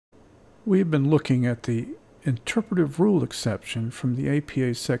We have been looking at the interpretive rule exception from the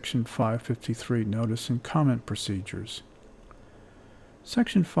APA Section 553 Notice and Comment Procedures.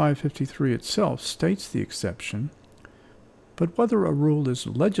 Section 553 itself states the exception, but whether a rule is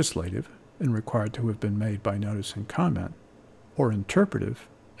legislative and required to have been made by notice and comment, or interpretive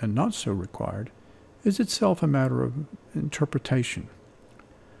and not so required, is itself a matter of interpretation.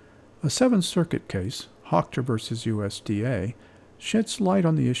 A Seventh Circuit case, Hochter v. USDA, sheds light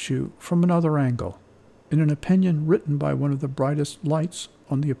on the issue from another angle, in an opinion written by one of the brightest lights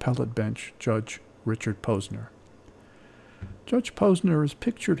on the appellate bench, Judge Richard Posner. Judge Posner is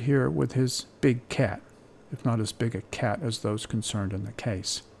pictured here with his big cat, if not as big a cat as those concerned in the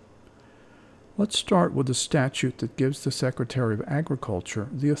case. Let's start with the statute that gives the Secretary of Agriculture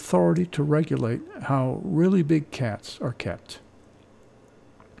the authority to regulate how really big cats are kept.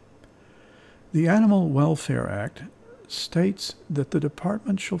 The Animal Welfare Act states that the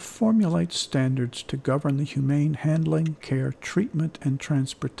Department shall formulate standards to govern the humane handling, care, treatment, and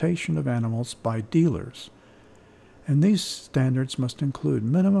transportation of animals by dealers, and these standards must include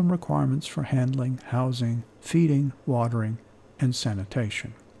minimum requirements for handling, housing, feeding, watering, and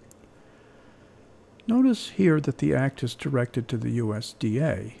sanitation. Notice here that the Act is directed to the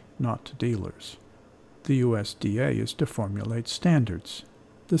USDA, not to dealers. The USDA is to formulate standards.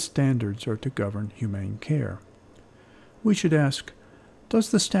 The standards are to govern humane care. We should ask,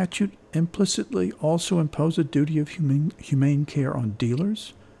 does the statute implicitly also impose a duty of humane care on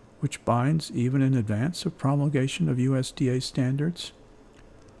dealers, which binds even in advance of promulgation of USDA standards?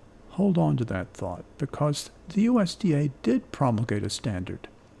 Hold on to that thought, because the USDA did promulgate a standard,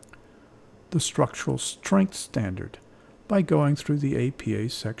 the Structural Strength Standard, by going through the APA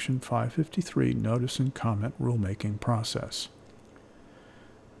Section 553 Notice and Comment rulemaking process.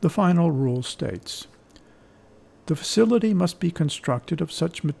 The final rule states, the facility must be constructed of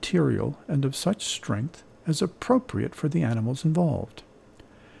such material and of such strength as appropriate for the animals involved.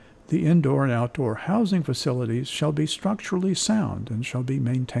 The indoor and outdoor housing facilities shall be structurally sound and shall be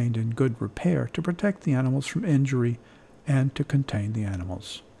maintained in good repair to protect the animals from injury and to contain the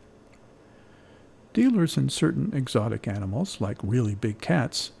animals. Dealers in certain exotic animals, like really big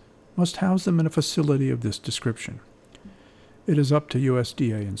cats, must house them in a facility of this description. It is up to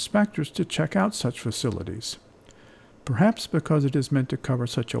USDA inspectors to check out such facilities. Perhaps because it is meant to cover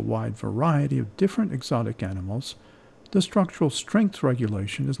such a wide variety of different exotic animals, the structural strength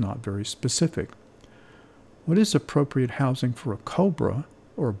regulation is not very specific. What is appropriate housing for a cobra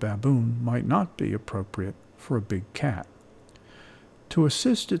or a baboon might not be appropriate for a big cat. To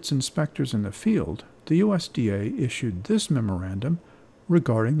assist its inspectors in the field, the USDA issued this memorandum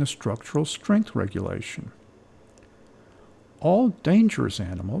regarding the structural strength regulation. All dangerous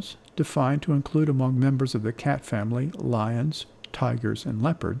animals, defined to include among members of the cat family lions, tigers, and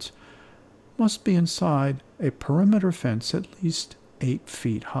leopards, must be inside a perimeter fence at least 8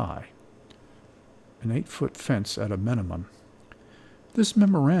 feet high, an 8-foot fence at a minimum. This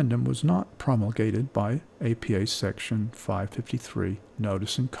memorandum was not promulgated by APA Section 553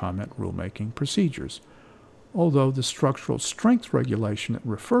 Notice and Comment Rulemaking Procedures, although the structural strength regulation it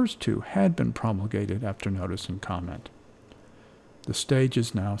refers to had been promulgated after notice and comment. The stage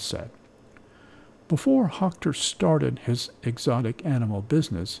is now set. Before Hochter started his exotic animal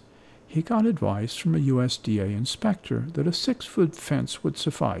business, he got advice from a USDA inspector that a 6-foot fence would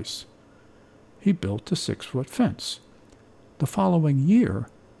suffice. He built a 6-foot fence. The following year,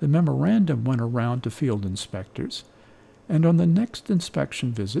 the memorandum went around to field inspectors, and on the next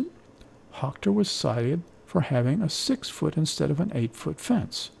inspection visit, Hochter was cited for having a 6-foot instead of an 8-foot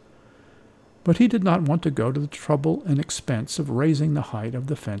fence. But he did not want to go to the trouble and expense of raising the height of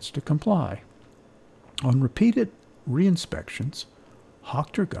the fence to comply. On repeated re-inspections,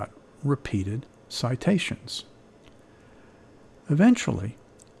 Hochter got repeated citations. Eventually,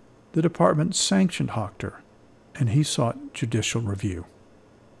 the department sanctioned Hochter, and he sought judicial review.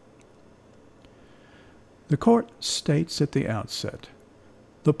 The court states at the outset,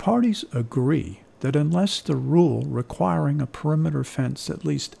 the parties agree that unless the rule requiring a perimeter fence at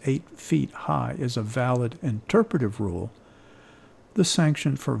least 8 feet high is a valid interpretive rule, the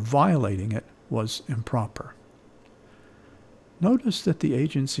sanction for violating it was improper. Notice that the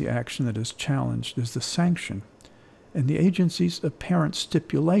agency action that is challenged is the sanction, and the agency's apparent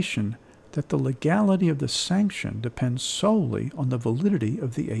stipulation that the legality of the sanction depends solely on the validity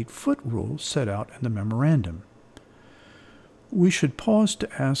of the 8-foot rule set out in the memorandum. We should pause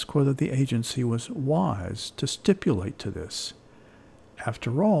to ask whether the agency was wise to stipulate to this.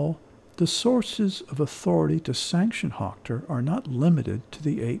 After all, the sources of authority to sanction Hochter are not limited to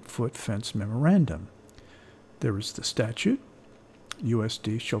the 8-foot fence memorandum. There is the statute,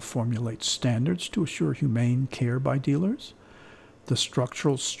 USD shall formulate standards to assure humane care by dealers. The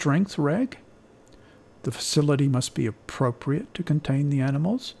structural strength reg. The facility must be appropriate to contain the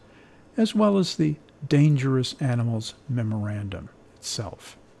animals, as well as the dangerous animals memorandum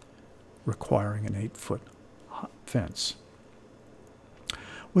itself, requiring an 8-foot fence.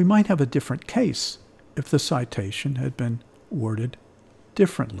 We might have a different case if the citation had been worded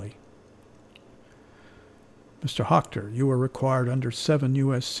differently. Mr. Hochter, you are required under 7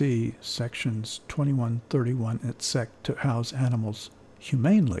 U.S.C. sections 2131 et sec. To house animals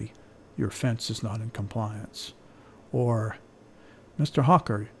humanely. Your fence is not in compliance. Or, Mr.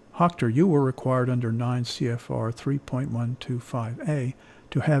 Hochter, you were required under 9 CFR 3.125a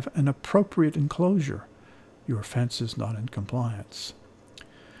to have an appropriate enclosure. Your fence is not in compliance.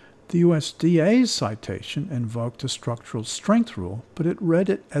 The USDA's citation invoked the structural strength rule, but it read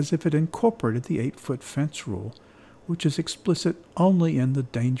it as if it incorporated the 8-foot fence rule, which is explicit only in the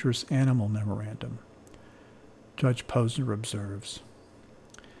dangerous animal memorandum. Judge Posner observes,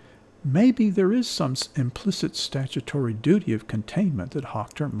 maybe there is some implicit statutory duty of containment that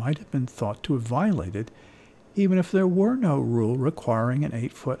Hochter might have been thought to have violated, even if there were no rule requiring an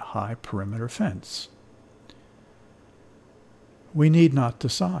 8-foot high perimeter fence. We need not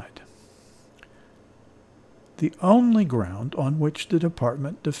decide. The only ground on which the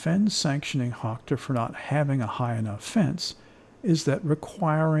Department defends sanctioning Hochter for not having a high enough fence is that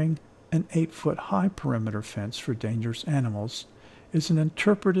requiring an 8-foot high perimeter fence for dangerous animals is an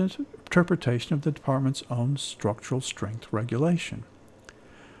interpretation of the Department's own structural strength regulation.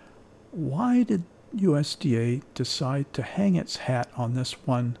 Why did USDA decide to hang its hat on this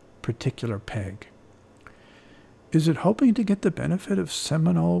one particular peg? Is it hoping to get the benefit of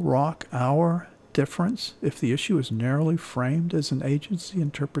Seminole Rock hour difference if the issue is narrowly framed as an agency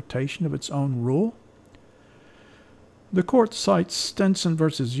interpretation of its own rule? The court cites Stenson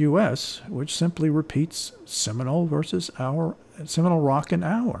versus U.S., which simply repeats Seminole Rock and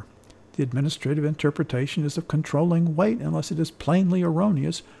hour. The administrative interpretation is of controlling weight unless it is plainly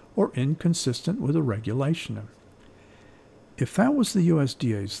erroneous or inconsistent with a regulation. If that was the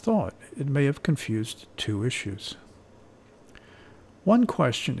USDA's thought, it may have confused two issues. One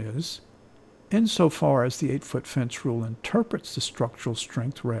question is, insofar as the 8-foot fence rule interprets the structural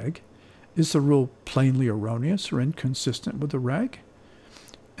strength reg, is the rule plainly erroneous or inconsistent with the reg?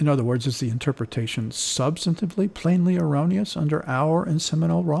 In other words, is the interpretation substantively plainly erroneous under Auer and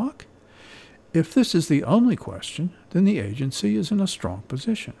Seminole Rock? If this is the only question, then the agency is in a strong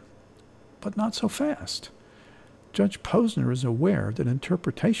position. But not so fast. Judge Posner is aware that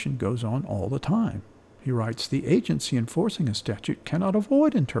interpretation goes on all the time. He writes, the agency enforcing a statute cannot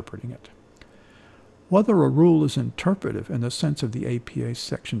avoid interpreting it. Whether a rule is interpretive in the sense of the APA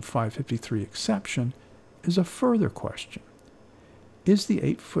Section 553 exception is a further question. Is the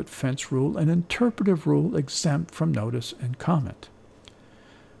 8-foot fence rule an interpretive rule exempt from notice and comment?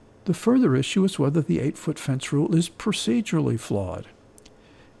 The further issue is whether the 8-foot fence rule is procedurally flawed.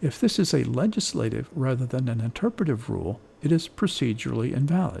 If this is a legislative rather than an interpretive rule, it is procedurally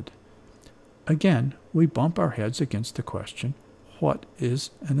invalid. Again, we bump our heads against the question, what is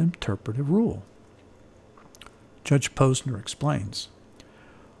an interpretive rule? Judge Posner explains,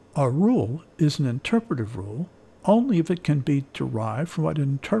 a rule is an interpretive rule only if it can be derived from what it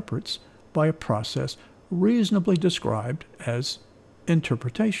interprets by a process reasonably described as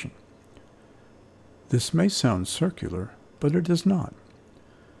interpretation. This may sound circular, but it is not.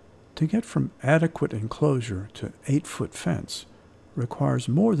 To get from adequate enclosure to 8-foot fence requires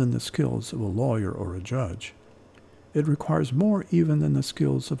more than the skills of a lawyer or a judge. It requires more even than the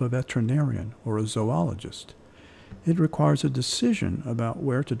skills of a veterinarian or a zoologist. It requires a decision about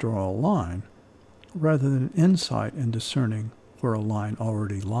where to draw a line, rather than an insight in discerning where a line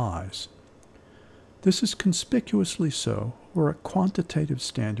already lies. This is conspicuously so where a quantitative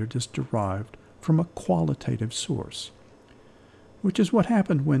standard is derived from a qualitative source, which is what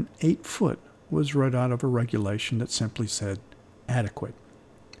happened when 8-foot was read out of a regulation that simply said adequate.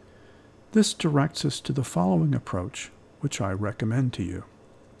 This directs us to the following approach, which I recommend to you.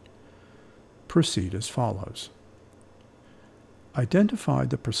 Proceed as follows. Identify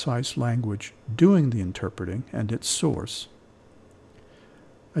the precise language doing the interpreting and its source.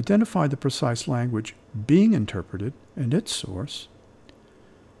 Identify the precise language being interpreted and its source.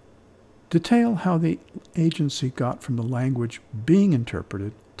 Detail how the agency got from the language being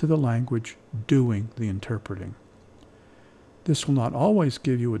interpreted to the language doing the interpreting. This will not always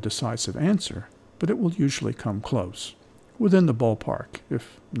give you a decisive answer, but it will usually come close, within the ballpark,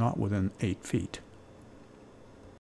 if not within 8 feet.